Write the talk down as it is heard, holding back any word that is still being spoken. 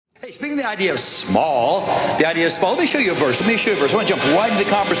Speaking of the idea of small, let me show you a verse. I want to jump right into the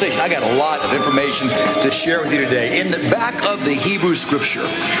conversation. I got a lot of information to share with you today. In the back of the Hebrew Scripture,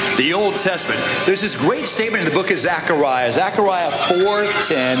 the Old Testament, there's this great statement in the book of Zechariah. Zechariah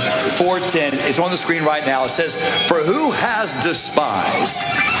 4:10. It's on the screen right now. It says, "For who has despised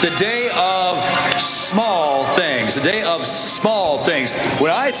the day of small things?" The day of small things.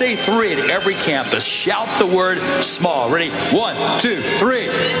 When I say three at every campus, shout the word small. Ready? 1, 2, 3.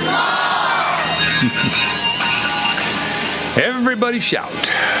 Everybody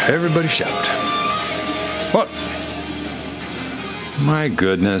shout. Everybody shout. What? My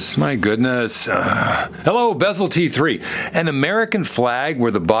goodness, my goodness. Hello, Bezel T3. An American flag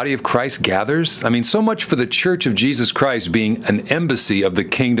where the body of Christ gathers? I mean, so much for the Church of Jesus Christ being an embassy of the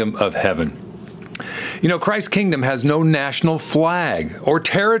kingdom of heaven. You know, Christ's kingdom has no national flag or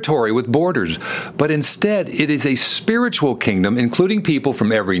territory with borders, but instead it is a spiritual kingdom including people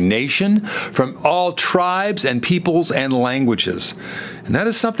from every nation, from all tribes and peoples and languages. And that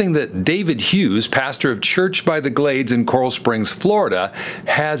is something that David Hughes, pastor of Church by the Glades in Coral Springs, Florida,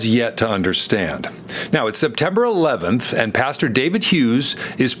 has yet to understand. Now, it's September 11th, and Pastor David Hughes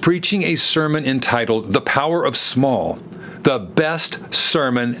is preaching a sermon entitled "The Power of Small." The best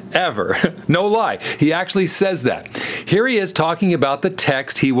sermon ever. No lie. He actually says that. Here he is talking about the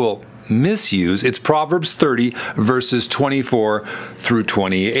text he will misuse. It's Proverbs 30, verses 24 through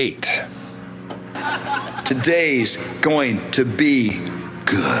 28. Today's going to be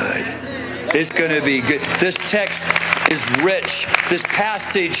good. It's going to be good. This text is rich. This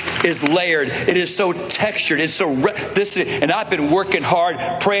passage is layered. It is so textured. It's so and I've been working hard,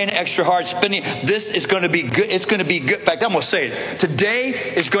 praying extra hard, spending. This is going to be good. It's going to be good. In fact, I'm going to say it. Today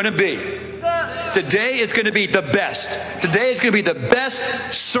is going to be the best. Today is going to be the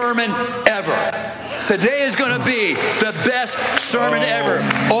best sermon ever. Today is going to be the best sermon ever.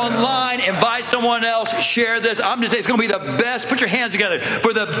 Online, invite someone else, share this. I'm going to say it's going to be the best. Put your hands together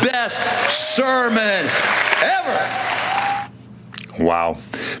for the best sermon ever. Wow.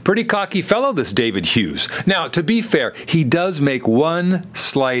 Pretty cocky fellow, this David Hughes. Now, to be fair, he does make one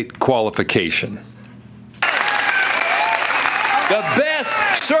slight qualification. The best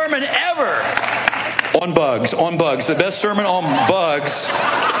sermon ever on bugs. The best sermon on bugs.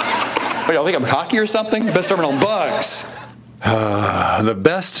 What, y'all think I'm cocky or something? The best sermon on bugs. The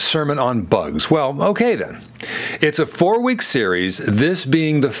best sermon on bugs. Well, okay then. It's a 4-week series, this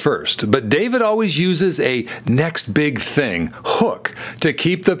being the first, but David always uses a next big thing hook to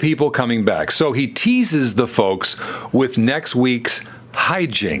keep the people coming back. So he teases the folks with next week's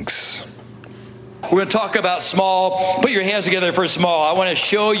hijinks. We're going to talk about small. Put your hands together for small. I want to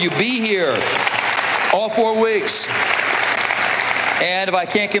show you, be here all 4 weeks. And if I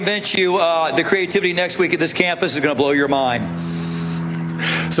can't convince you, the creativity next week at this campus is going to blow your mind.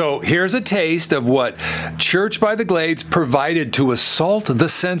 So here's a taste of what Church by the Glades provided to assault the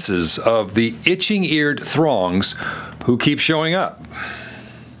senses of the itching-eared throngs who keep showing up.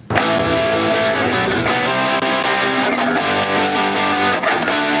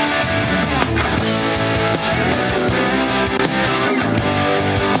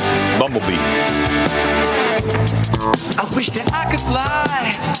 Bumblebee. I wish that I could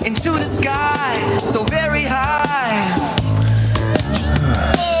fly into the sky so very high. Just,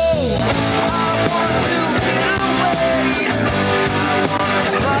 oh, I want to get away. I want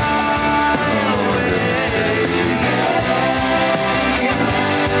to fly away.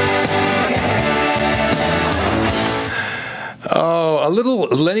 Oh, a little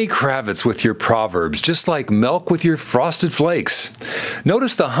Lenny Kravitz with your Proverbs, just like milk with your Frosted Flakes.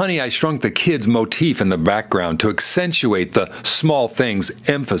 Notice the Honey, I Shrunk the Kids motif in the background to accentuate the small things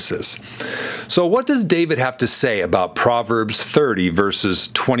emphasis. So what does David have to say about Proverbs 30 verses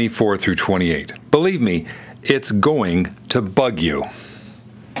 24 through 28? Believe me, it's going to bug you.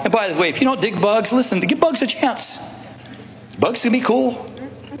 And by the way, if you don't dig bugs, listen, give bugs a chance. Bugs can be cool.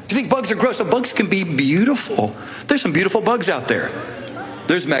 If you think bugs are gross, so bugs can be beautiful. There's some beautiful bugs out there.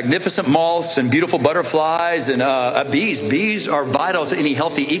 There's magnificent moths and beautiful butterflies and bees. Bees are vital to any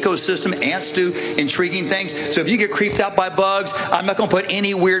healthy ecosystem. Ants do intriguing things. So if you get creeped out by bugs, I'm not going to put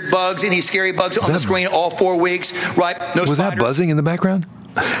any weird bugs, any scary bugs on the screen all 4 weeks, right? No Was spiders. that buzzing in the background?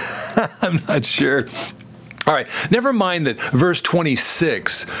 I'm not sure. All right, never mind that verse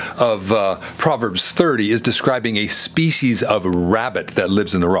 26 of Proverbs 30 is describing a species of rabbit that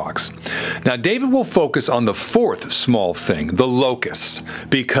lives in the rocks. Now, David will focus on the 4th small thing, the locusts,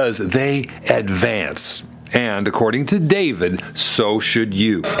 because they advance. And according to David, so should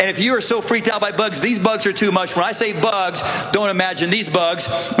you. And if you are so freaked out by bugs, these bugs are too much. When I say bugs, don't imagine these bugs.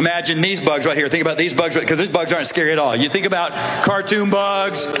 Imagine these bugs right here. Think about these bugs, because these bugs aren't scary at all. You think about cartoon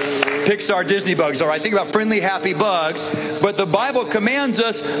bugs, Pixar, Disney bugs, all right? Think about friendly, happy bugs. But the Bible commands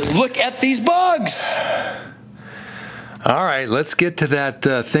us, look at these bugs. All right, let's get to that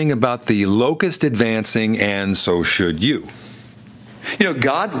thing about the locust advancing, and so should you. You know,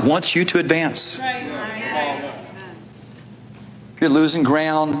 God wants you to advance. If you're losing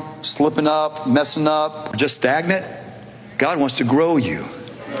ground, slipping up, messing up, just stagnant, God wants to grow you.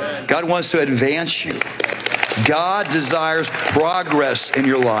 God wants to advance you. God desires progress in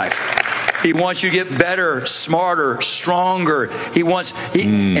your life. He wants you to get better, smarter, stronger.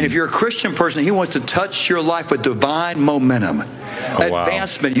 And if you're a Christian person, He wants to touch your life with divine momentum.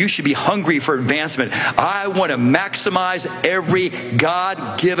 Advancement. Wow. You should be hungry for advancement. I want to maximize every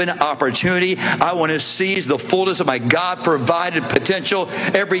God-given opportunity. I want to seize the fullness of my God-provided potential.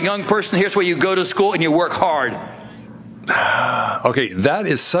 Every young person, here's where you go to school and you work hard. Okay, that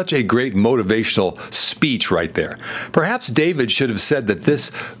is such a great motivational speech right there. Perhaps David should have said that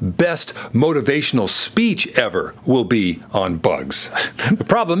this best motivational speech ever will be on bugs. The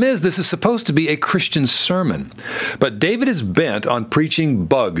problem is, this is supposed to be a Christian sermon. But David is bent on preaching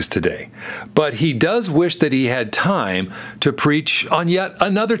bugs today. But he does wish that he had time to preach on yet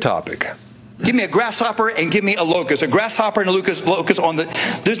another topic. Give me a grasshopper and give me a locust. A grasshopper and a locust on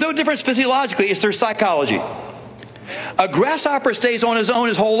the... There's no difference physiologically, it's their psychology. A grasshopper stays on his own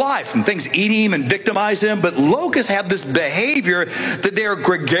his whole life, and things eat him and victimize him, but locusts have this behavior that they are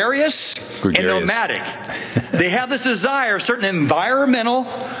gregarious and nomadic. They have this desire, certain environmental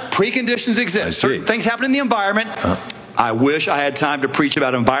preconditions exist. Certain things happen in the environment. I wish I had time to preach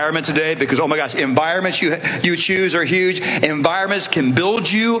about environment today, because, oh my gosh, environments you choose are huge. Environments can build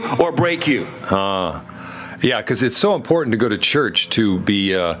you or break you. Yeah, because it's so important to go to church to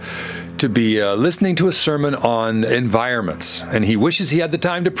be listening to a sermon on environments, and he wishes he had the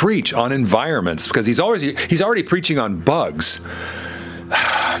time to preach on environments, because he's already preaching on bugs.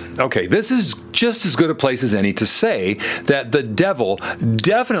 Okay, this is just as good a place as any to say that the devil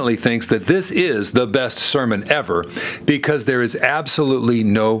definitely thinks that this is the best sermon ever, because there is absolutely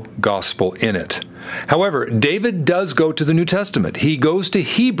no gospel in it. However, David does go to the New Testament. He goes to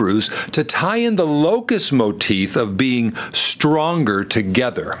Hebrews to tie in the locust motif of being stronger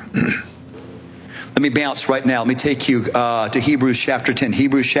together. Let me bounce right now. Let me take you to Hebrews chapter 10.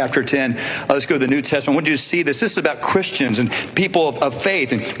 Hebrews chapter 10. Let's go to the New Testament. I want you to see this. This is about Christians and people of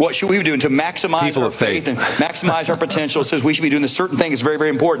faith. And what should we be doing to maximize our faith and maximize our potential? It says we should be doing this certain thing. It's very, very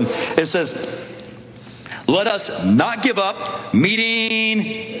important. It says, let us not give up meeting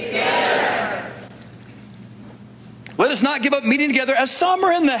together. Let us not give up meeting together, as some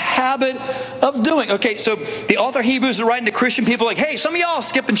are in the habit of doing. Okay, so the author of Hebrews is writing to Christian people like, hey, some of y'all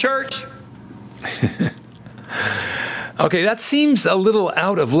skipping church. Okay, that seems a little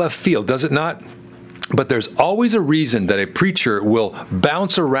out of left field, does it not? But there's always a reason that a preacher will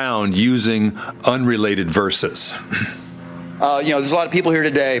bounce around using unrelated verses. There's a lot of people here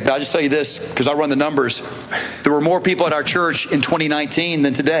today, but I'll just tell you this, because I run the numbers. There were more people at our church in 2019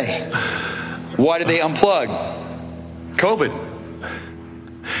 than today. Why did they unplug? COVID.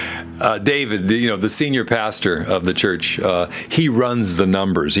 David, the senior pastor of the church, he runs the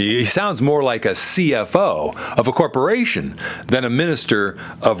numbers. He sounds more like a CFO of a corporation than a minister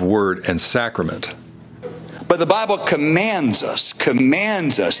of word and sacrament. But the Bible commands us,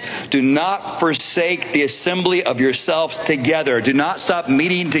 do not forsake the assembly of yourselves together. Do not stop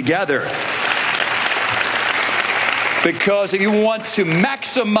meeting together. Because if you want to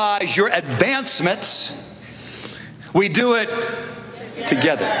maximize your advancements, we do it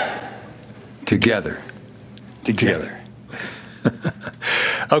together. Together.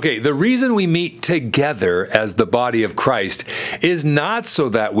 Okay, the reason we meet together as the body of Christ is not so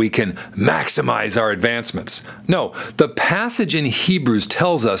that we can maximize our advancements. No, the passage in Hebrews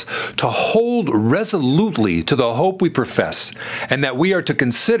tells us to hold resolutely to the hope we profess, and that we are to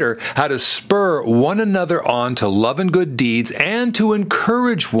consider how to spur one another on to love and good deeds, and to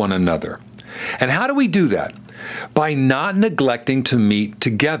encourage one another. And how do we do that? By not neglecting to meet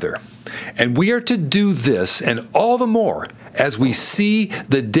together. And we are to do this, and all the more, as we see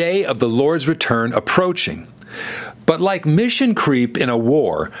the day of the Lord's return approaching. But like mission creep in a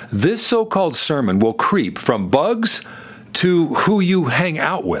war, this so-called sermon will creep from bugs to who you hang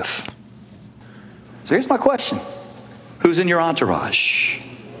out with. So here's my question. Who's in your entourage?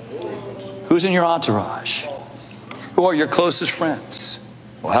 Who's in your entourage? Who are your closest friends?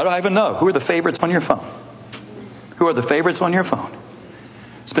 Well, how do I even know? Who are the favorites on your phone? Who are the favorites on your phone?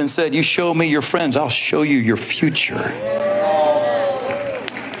 It's been said, you show me your friends, I'll show you your future.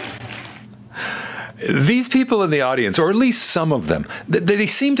 These people in the audience, or at least some of them, they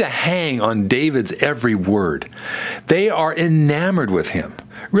seem to hang on David's every word. They are enamored with him.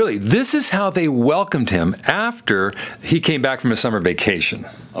 Really, this is how they welcomed him after he came back from a summer vacation.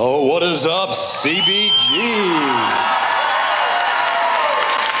 Oh, what is up, CBG?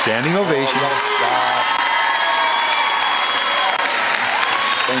 Standing ovation.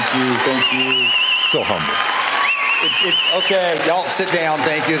 Thank you. So humble. Okay, y'all sit down.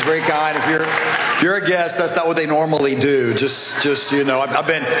 Thank you. It's very kind. If you're a guest, that's not what they normally do. Just you know, I've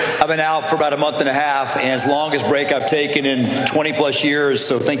been out for about a month and a half, and it's the longest break I've taken in 20 plus years.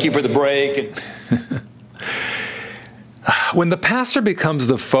 So thank you for the break. When the pastor becomes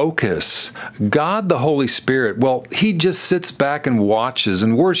the focus, God the Holy Spirit, well, he just sits back and watches,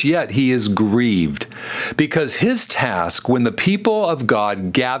 and worse yet, he is grieved. Because his task when the people of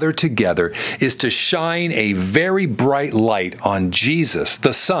God gather together is to shine a very bright light on Jesus,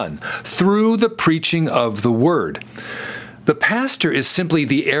 the Son, through the preaching of the Word. The pastor is simply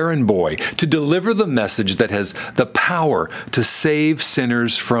the errand boy to deliver the message that has the power to save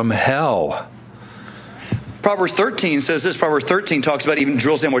sinners from hell. Proverbs 13 says this. Proverbs 13 talks about, even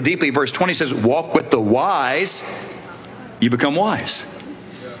drills down more deeply. Verse 20 says, walk with the wise, you become wise.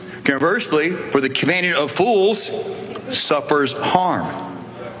 Conversely, for the companion of fools suffers harm.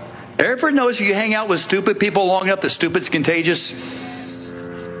 Ever notice if you hang out with stupid people long enough that stupid's contagious?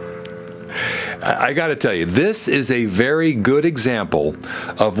 I got to tell you, this is a very good example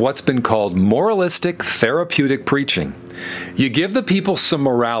of what's been called moralistic therapeutic preaching. You give the people some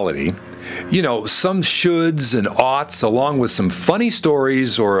morality, you know, some shoulds and oughts, along with some funny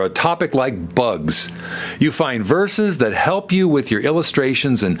stories or a topic like bugs. You find verses that help you with your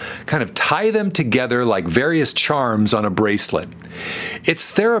illustrations and kind of tie them together like various charms on a bracelet. It's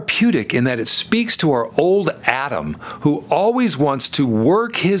therapeutic in that it speaks to our old Adam, who always wants to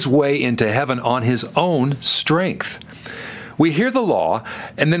work his way into heaven on his own strength. We hear the law,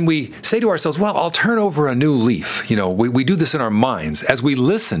 and then we say to ourselves, well, I'll turn over a new leaf. You know, we do this in our minds as we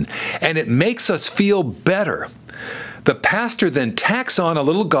listen, and it makes us feel better. The pastor then tacks on a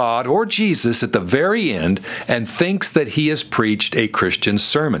little God or Jesus at the very end and thinks that he has preached a Christian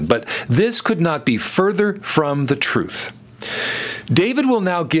sermon. But this could not be further from the truth. David will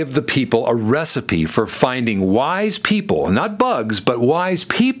now give the people a recipe for finding wise people, not bugs, but wise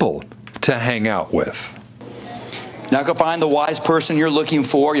people to hang out with. Not going to find the wise person you're looking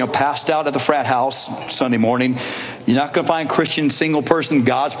for, you know, passed out at the frat house Sunday morning. You're not going to find Christian single person,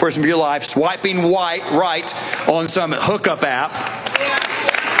 God's person for your life, swiping right on some hookup app.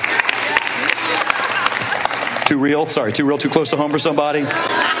 Too real? Sorry, too real, too close to home for somebody?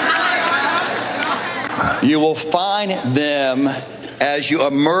 You will find them as you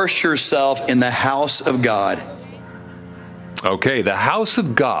immerse yourself in the house of God. Okay, the house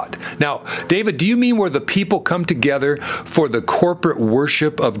of God. Now, David, do you mean where the people come together for the corporate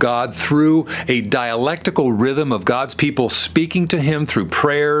worship of God through a dialectical rhythm of God's people speaking to him through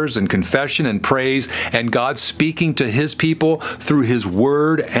prayers and confession and praise, and God speaking to his people through his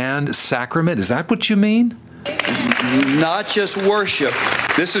word and sacrament? Is that what you mean? Not just worship.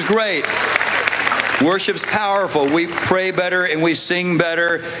 This is great. Worship's powerful. We pray better and we sing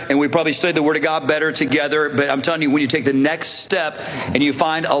better and we probably study the Word of God better together. But I'm telling you, when you take the next step and you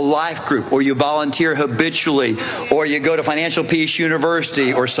find a life group, or you volunteer habitually, or you go to Financial Peace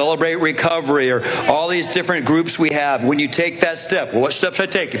University or Celebrate Recovery, or all these different groups we have, when you take that step, well, what steps should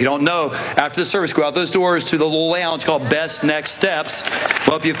I take? If you don't know, after the service, go out those doors to the little lounge called Best Next Steps.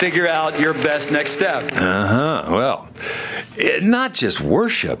 We'll help you figure out your best next step. Well, not just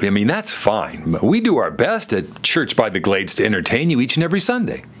worship. I mean, that's fine. We do our best at Church by the Glades to entertain you each and every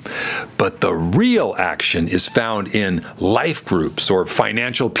Sunday. But the real action is found in life groups or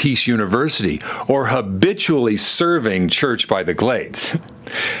Financial Peace University or habitually serving Church by the Glades.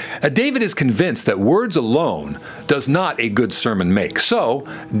 David is convinced that words alone does not a good sermon make. So,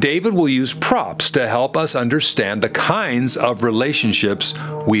 David will use props to help us understand the kinds of relationships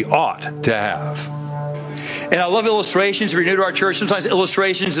we ought to have. And I love illustrations. If you're new to our church, sometimes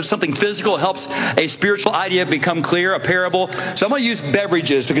illustrations of something physical helps a spiritual idea become clear, a parable. So I'm going to use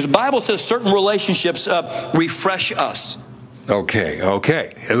beverages because the Bible says certain relationships refresh us.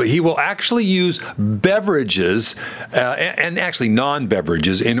 Okay. He will actually use beverages and actually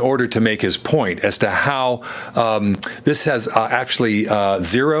non-beverages in order to make his point as to how this has actually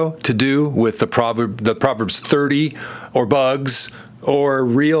zero to do with the Proverbs 30 or bugs or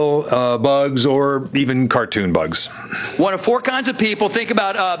real bugs, or even cartoon bugs. One of 4 kinds of people. Think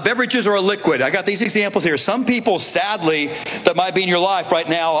about beverages or a liquid. I got these examples here. Some people, sadly, that might be in your life right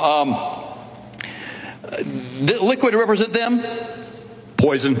now, the liquid represent them?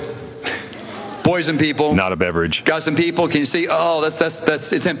 Poison. Poison people. Not a beverage. Got some people, can you see? Oh,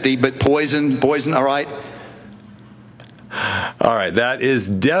 that's it's empty, but poison, all right. All right, that is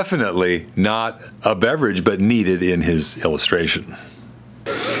definitely not a beverage, but needed in his illustration.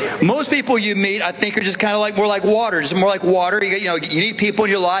 Most people you meet, I think, are just kind of like more like water. Just more like water. You need people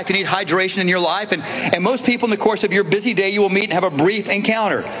in your life. You need hydration in your life. And most people in the course of your busy day, you will meet and have a brief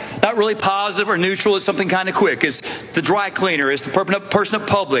encounter. Not really positive or neutral. It's something kind of quick. It's the dry cleaner. It's the person at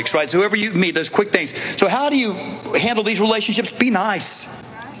Publix, right? So whoever you meet, those quick things. So how do you handle these relationships? Be nice.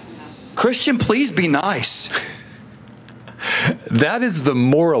 Christian, please be nice. That is the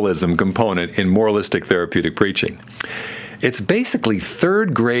moralism component in moralistic therapeutic preaching. It's basically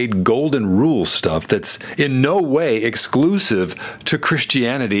third-grade golden rule stuff that's in no way exclusive to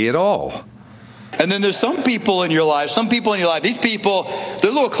Christianity at all. And then there's some people in your life, these people, they're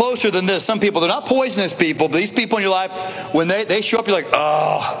a little closer than this. Some people, they're not poisonous people, but these people in your life, when they show up, you're like,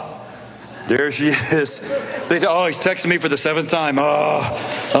 oh, there she is. They say, oh, he's texting me for the 7th time.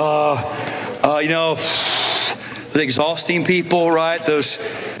 The exhausting people, right? Those,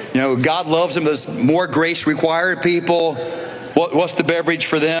 God loves them. Those more grace required people. What's the beverage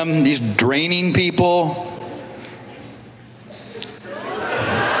for them? These draining people.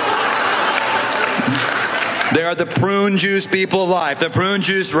 They are the prune juice people of life. The prune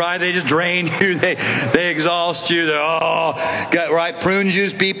juice, right? They just drain you. They exhaust you. Right? Prune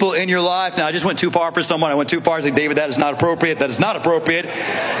juice people in your life. Now, I just went too far for someone. I went too far. I was like, David, that is not appropriate. That is not appropriate.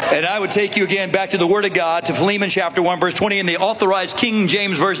 And I would take you again back to the Word of God, to Philemon chapter 1, verse 20. In the authorized King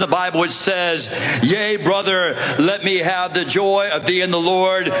James Version of the Bible, it says, yea, brother, let me have the joy of thee in the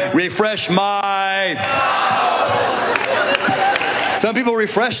Lord. Refresh my... Some people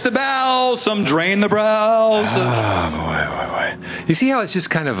refresh the bowels, some drain the brows. Oh, boy. You see how it's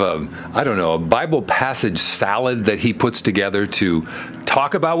just kind of a Bible passage salad that he puts together to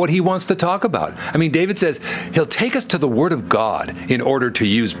talk about what he wants to talk about. I mean, David says he'll take us to the Word of God in order to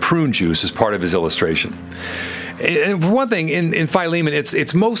use prune juice as part of his illustration. And for one thing, in Philemon,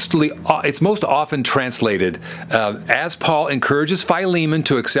 it's most often translated as Paul encourages Philemon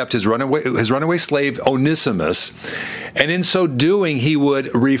to accept his runaway slave Onesimus, and in so doing, he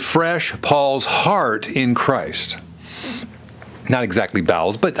would refresh Paul's heart in Christ. Not exactly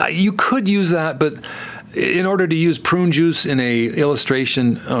bowels, but you could use that. But in order to use prune juice in a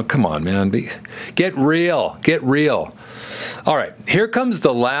illustration, oh, come on, man, get real, get real. All right, here comes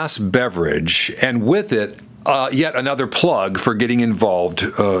the last beverage, and with it, yet another plug for getting involved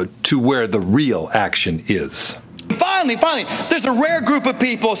to where the real action is. Finally, there's a rare group of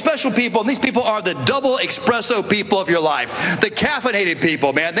people, special people, and these people are the double espresso people of your life. The caffeinated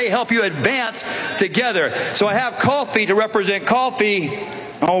people, man. They help you advance together. So I have coffee to represent coffee.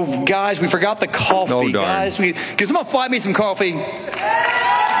 Oh, guys, we forgot the coffee. Oh, darn. Guys, can someone fly me some coffee?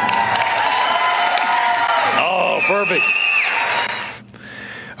 Oh, perfect.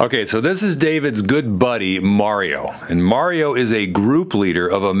 Okay, so this is David's good buddy, Mario. And Mario is a group leader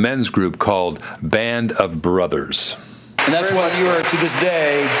of a men's group called Band of Brothers. And that's why you are, to this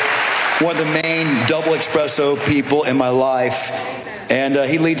day, one of the main double espresso people in my life. And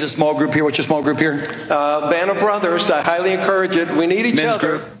he leads a small group here. What's your small group here? Band of Brothers. I highly encourage it. We need each Men's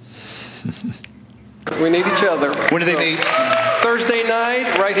other. group. We need each other. When do they meet? Thursday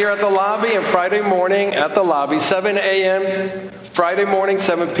night, right here at the lobby, and Friday morning at the lobby, 7 a.m. Friday morning,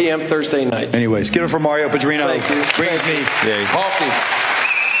 7 p.m. Thursday night. Anyways, give it for Mario Padrino. Thank you. Brings me Yay.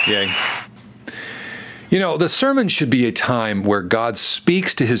 coffee. Yay. You know, the sermon should be a time where God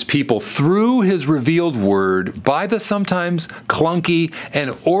speaks to his people through his revealed word by the sometimes clunky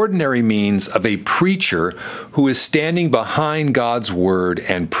and ordinary means of a preacher who is standing behind God's word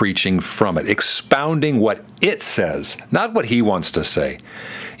and preaching from it, expounding what it says, not what he wants to say.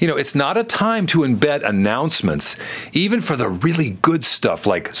 You know, it's not a time to embed announcements, even for the really good stuff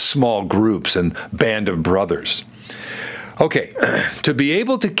like small groups and Band of Brothers. Okay, to be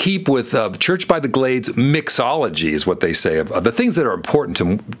able to keep with Church by the Glades mixology is what they say of the things that are important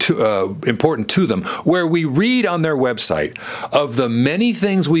to them, where we read on their website of the many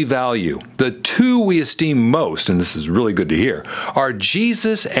things we value, the two we esteem most, and this is really good to hear, are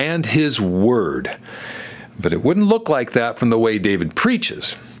Jesus and his word. But it wouldn't look like that from the way David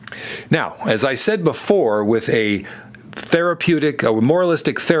preaches. Now, as I said before, with a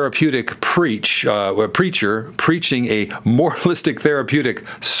moralistic therapeutic preacher preaching a moralistic therapeutic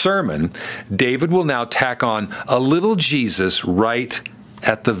sermon, David will now tack on a little Jesus right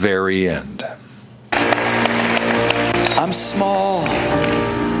at the very end. I'm small.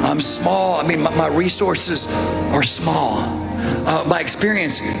 I mean, my resources are small. My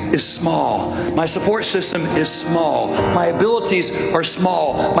experience is small. My support system is small. My abilities are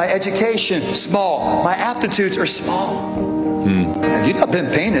small. My education, small. My aptitudes are small. Have you not been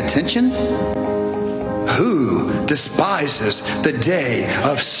paying attention? Who despises the day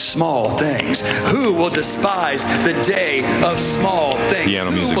of small things? Who will despise the day of small things?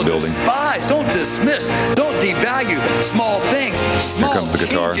 Piano music Who will building. despise? Don't dismiss. Don't devalue small things. Small comes the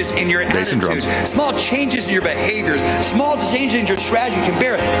guitar, changes in your bass and attitude. drums. Small changes in your behaviors. Small changes in your strategy can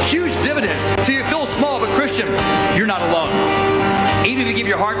bear huge dividends. So you feel small of a Christian, you're not alone. Even if you give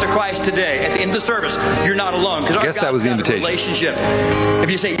your heart to Christ today, at the end of the service, you're not alone. Because I guess that was the invitation. Relationship.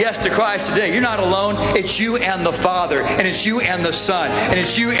 If you say yes to Christ today, you're not alone. It's you and the Father, and it's you and the Son, and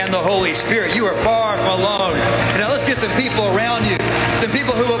it's you and the Holy Spirit. You are far from alone. And now let's get some people around you. Some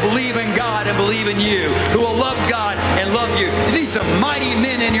people who will believe in God and believe in you, who will love God and love you. You need some mighty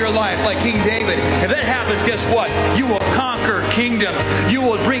men in your life like King David. If that happens, guess what? You will conquer kingdoms. You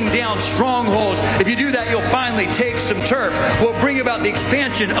will bring down strongholds. If you do that, you'll finally take some turf. We'll bring about the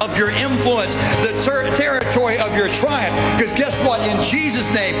expansion of your influence, the territory of your triumph. Because guess what? In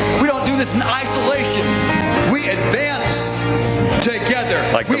Jesus' name, we don't do this in isolation. We advance together.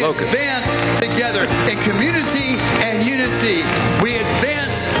 Like the locusts. We advance together in community and unity. We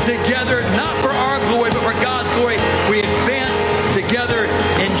advance together, not for our glory, but for God's glory. We advance together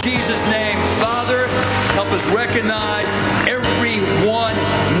in Jesus' name. Father, help us recognize everyone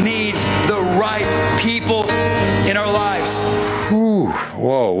needs the right people in our lives. Ooh,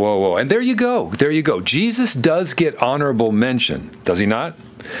 whoa, whoa, whoa. And there you go. There you go. Jesus does get honorable mention, does he not?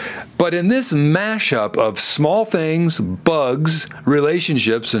 But in this mashup of small things, bugs,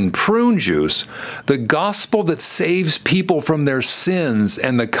 relationships, and prune juice, the gospel that saves people from their sins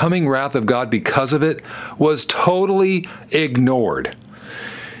and the coming wrath of God because of it was totally ignored.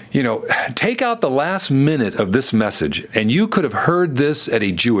 You know, take out the last minute of this message, and you could have heard this at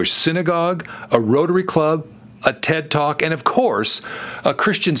a Jewish synagogue, a Rotary Club, a TED Talk, and of course, a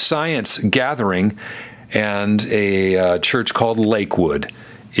Christian Science gathering and a church called Lakewood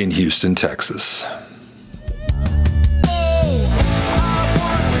in Houston, Texas.